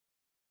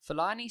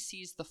Fulani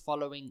sees the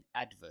following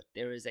advert.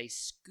 There is a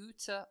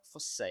scooter for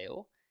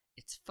sale.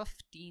 It's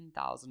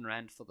 15,000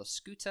 Rand for the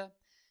scooter.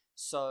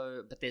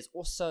 But there's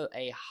also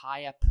a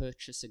hire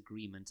purchase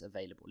agreement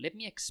available. Let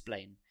me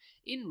explain.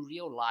 In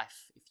real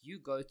life, if you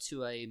go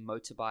to a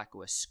motorbike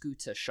or a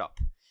scooter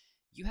shop,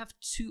 you have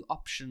two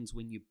options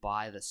when you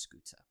buy the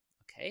scooter.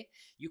 Okay?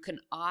 You can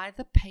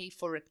either pay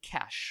for it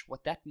cash.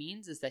 What that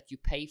means is that you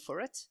pay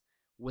for it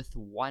with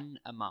one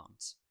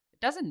amount.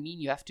 Doesn't mean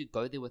you have to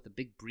go there with a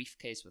big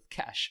briefcase with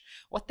cash.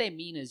 What they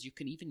mean is you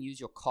can even use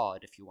your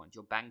card if you want,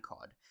 your bank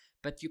card.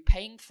 But you're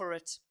paying for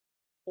it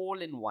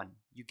all in one.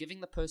 You're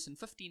giving the person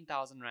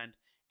 15,000 Rand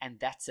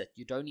and that's it.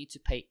 You don't need to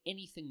pay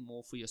anything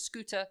more for your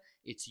scooter.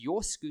 It's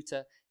your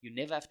scooter. You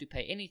never have to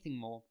pay anything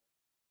more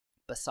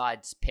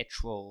besides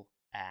petrol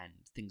and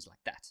things like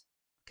that.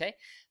 Okay?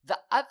 The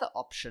other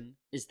option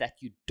is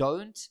that you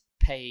don't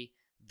pay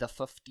the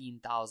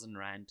 15,000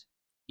 Rand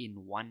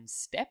in one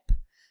step,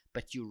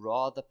 but you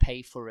rather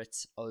pay for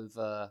it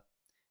over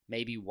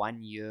maybe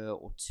 1 year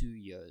or 2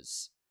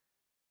 years.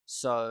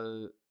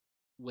 So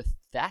with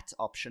that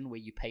option where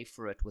you pay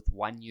for it with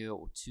 1 year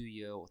or 2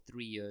 year or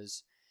 3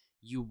 years,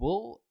 you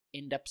will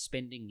end up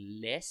spending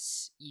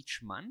less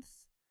each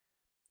month,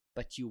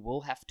 but you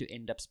will have to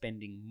end up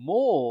spending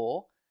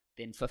more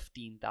than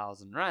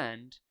 15,000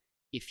 Rand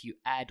if you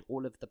add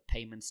all of the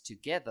payments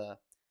together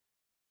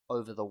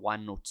over the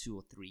 1 or 2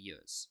 or 3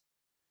 years.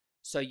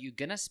 So you're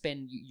going to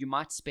spend, you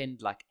might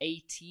spend like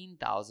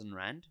 18,000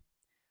 Rand,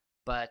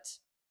 but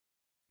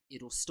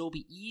it'll still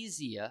be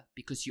easier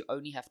because you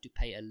only have to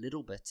pay a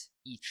little bit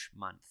each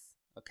month.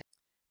 Okay.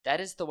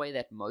 That is the way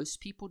that most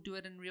people do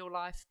it in real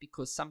life,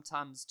 because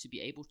sometimes to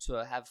be able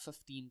to have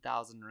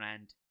 15,000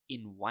 Rand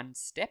in one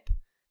step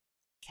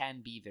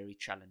can be very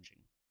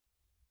challenging.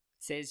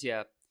 It says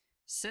here,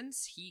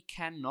 since he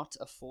cannot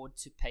afford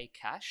to pay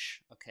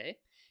cash, okay,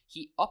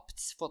 he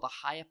opts for the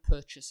hire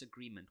purchase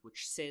agreement,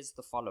 which says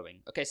the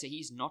following. Okay, so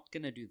he's not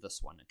going to do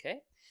this one,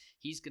 okay?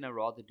 He's going to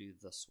rather do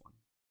this one.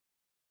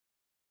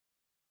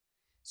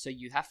 So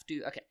you have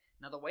to, okay,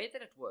 now the way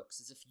that it works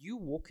is if you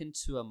walk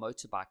into a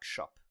motorbike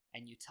shop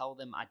and you tell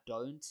them, I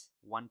don't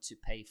want to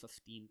pay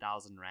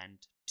 15,000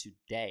 Rand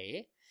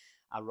today,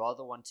 I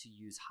rather want to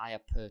use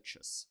hire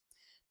purchase,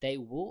 they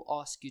will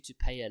ask you to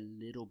pay a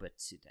little bit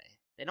today.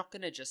 They're not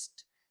going to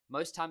just...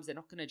 Most times they're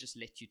not going to just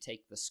let you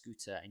take the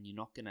scooter and you're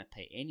not going to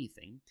pay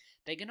anything.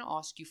 They're going to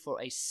ask you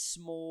for a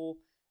small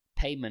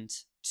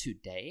payment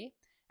today,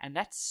 and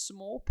that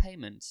small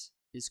payment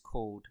is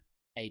called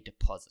a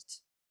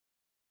deposit.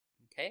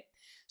 Okay,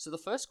 so the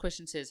first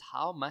question says,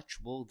 how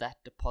much will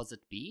that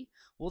deposit be?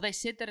 Well, they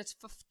said that it's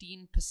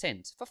 15%.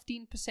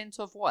 15%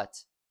 of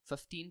what?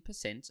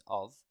 15%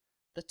 of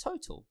the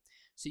total.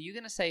 So you're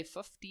going to say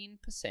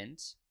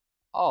 15%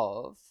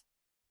 of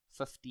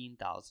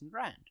 15,000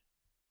 Rand.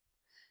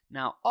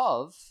 Now,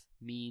 of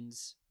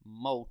means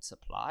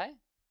multiply,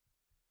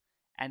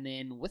 and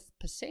then with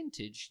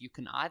percentage, you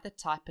can either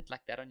type it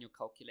like that on your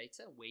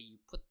calculator where you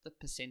put the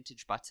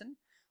percentage button,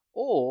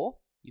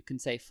 or you can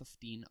say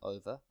 15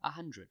 over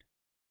 100.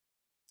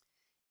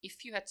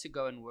 If you had to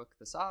go and work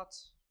this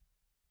out,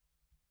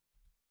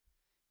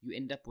 you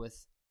end up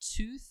with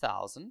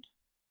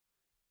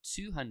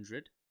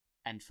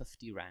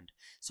 2,250 Rand.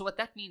 So what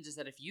that means is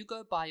that if you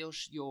go buy your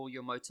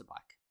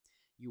motorbike,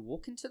 you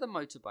walk into the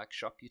motorbike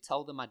shop, you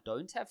tell them I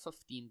don't have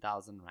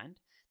 15,000 Rand.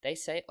 They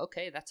say,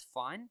 okay, that's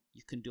fine.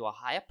 You can do a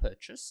higher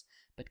purchase,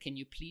 but can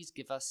you please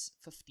give us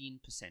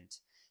 15%?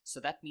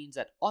 So that means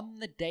that on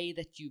the day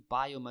that you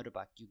buy your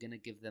motorbike, you're going to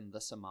give them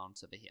this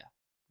amount over here.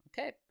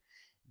 Okay.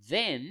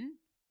 Then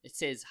it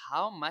says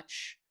how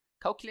much,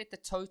 calculate the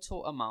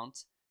total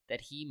amount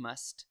that he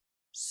must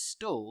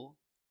still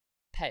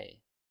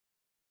pay.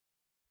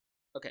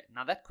 Okay,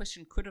 now that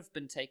question could have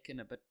been taken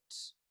a bit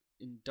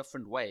in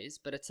different ways,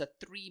 but it's a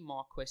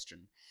 3-mark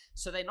question.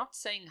 So they're not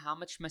saying how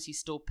much must he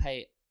still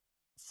pay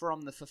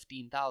from the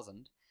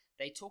 15,000.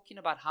 They're talking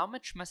about how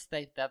much must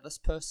this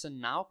person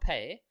now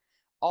pay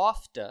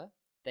after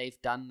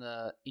they've done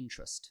the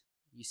interest.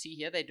 You see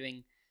here they're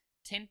doing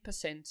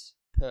 10%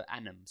 per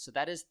annum. So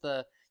that is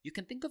you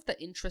can think of the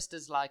interest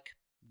as like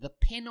the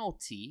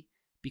penalty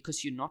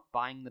because you're not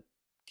buying the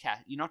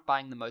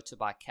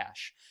motorbike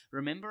cash.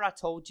 Remember I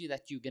told you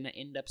that you're going to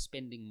end up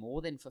spending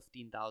more than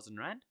 15,000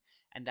 Rand,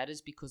 and that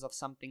is because of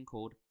something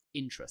called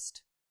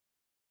interest.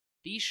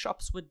 These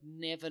shops would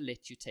never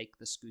let you take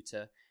the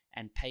scooter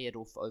and pay it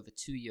off over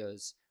 2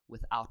 years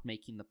without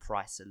making the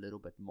price a little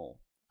bit more.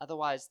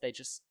 Otherwise,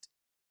 it's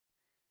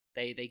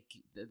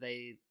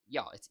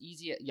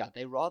easier. Yeah,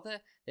 they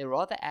rather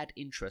add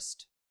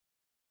interest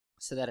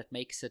so that it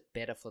makes it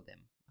better for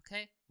them.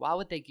 Okay, why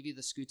would they give you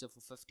the scooter for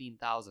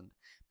 15,000,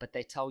 but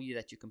they tell you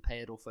that you can pay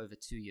it off over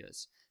 2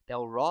 years?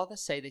 They'll rather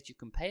say that you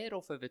can pay it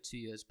off over 2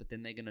 years, but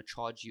then they're going to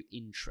charge you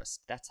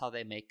interest. That's how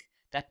that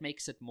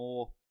makes it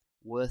more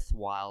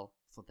worthwhile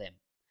for them.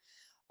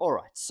 All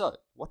right, so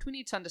what we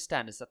need to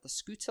understand is that the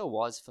scooter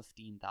was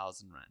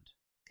 15,000 Rand.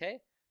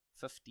 Okay,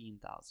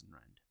 15,000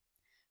 Rand.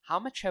 How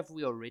much have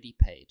we already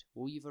paid?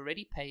 Well, you've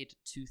already paid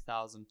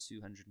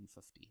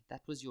 2,250.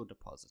 That was your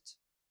deposit.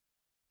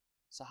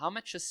 So how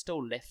much is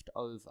still left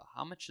over?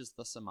 How much is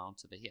this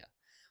amount over here?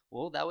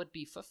 Well, that would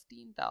be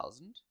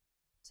 15,000.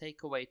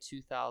 Take away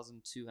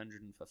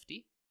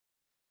 2,250.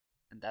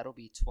 And that'll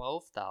be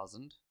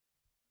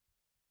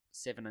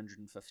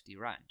 12,750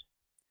 Rand.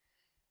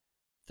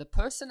 The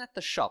person at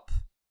the shop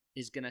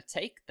is going to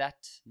take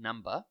that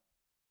number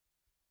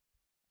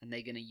and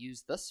they're going to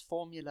use this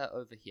formula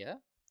over here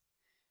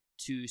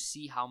to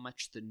see how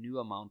much the new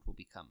amount will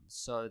become.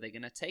 So they're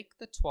going to take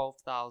the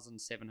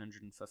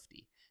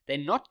 12,750. They're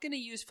not going to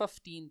use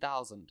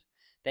 15,000.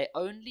 They're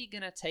only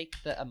going to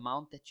take the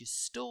amount that you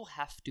still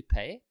have to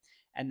pay,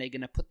 and they're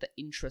going to put the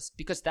interest,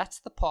 because that's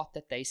the part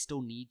that they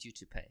still need you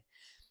to pay.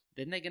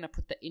 Then they're going to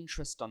put the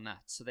interest on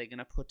that. So they're going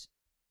to put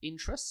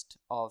interest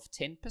of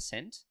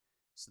 10%.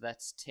 So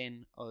that's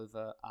 10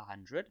 over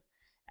 100.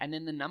 And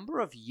then the number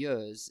of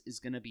years is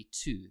going to be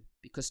 2,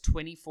 because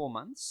 24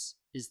 months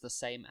is the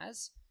same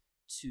as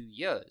 2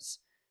 years.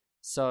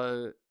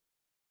 So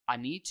I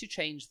need to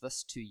change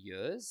this to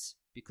years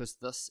because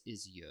this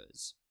is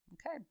years.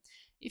 Okay.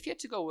 If you had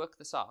to go work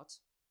this out,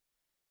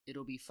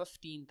 it'll be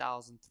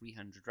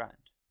 15,300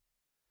 Rand.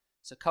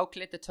 So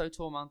calculate the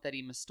total amount that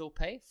he must still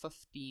pay,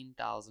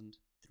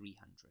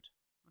 15,300.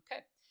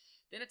 Okay.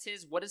 Then it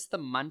says, what is the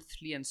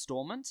monthly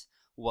installment?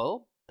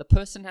 Well, the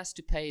person has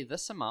to pay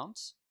this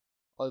amount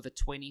over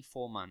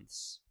 24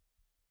 months.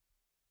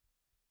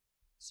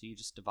 So you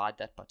just divide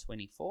that by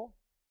 24,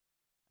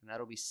 and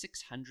that'll be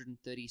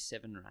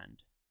 637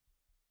 Rand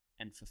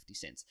and 50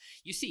 cents.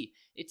 You see,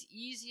 it's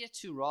easier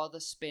to rather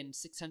spend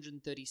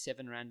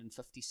 637 Rand and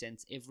 50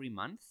 cents every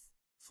month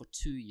for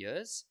 2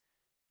 years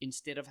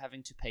instead of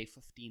having to pay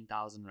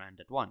 15,000 Rand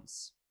at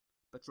once.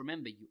 But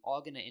remember, you are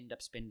going to end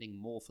up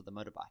spending more for the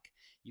motorbike.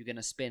 You're going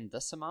to spend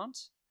this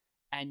amount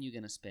and you're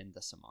going to spend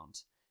this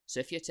amount. So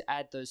if you had to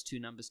add those two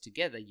numbers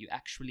together, you're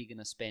actually going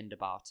to spend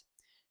about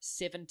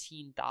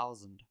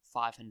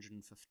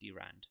 17,550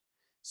 Rand.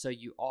 So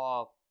you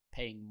are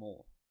paying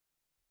more.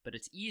 But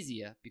it's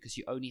easier because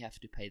you only have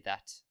to pay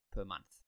that per month.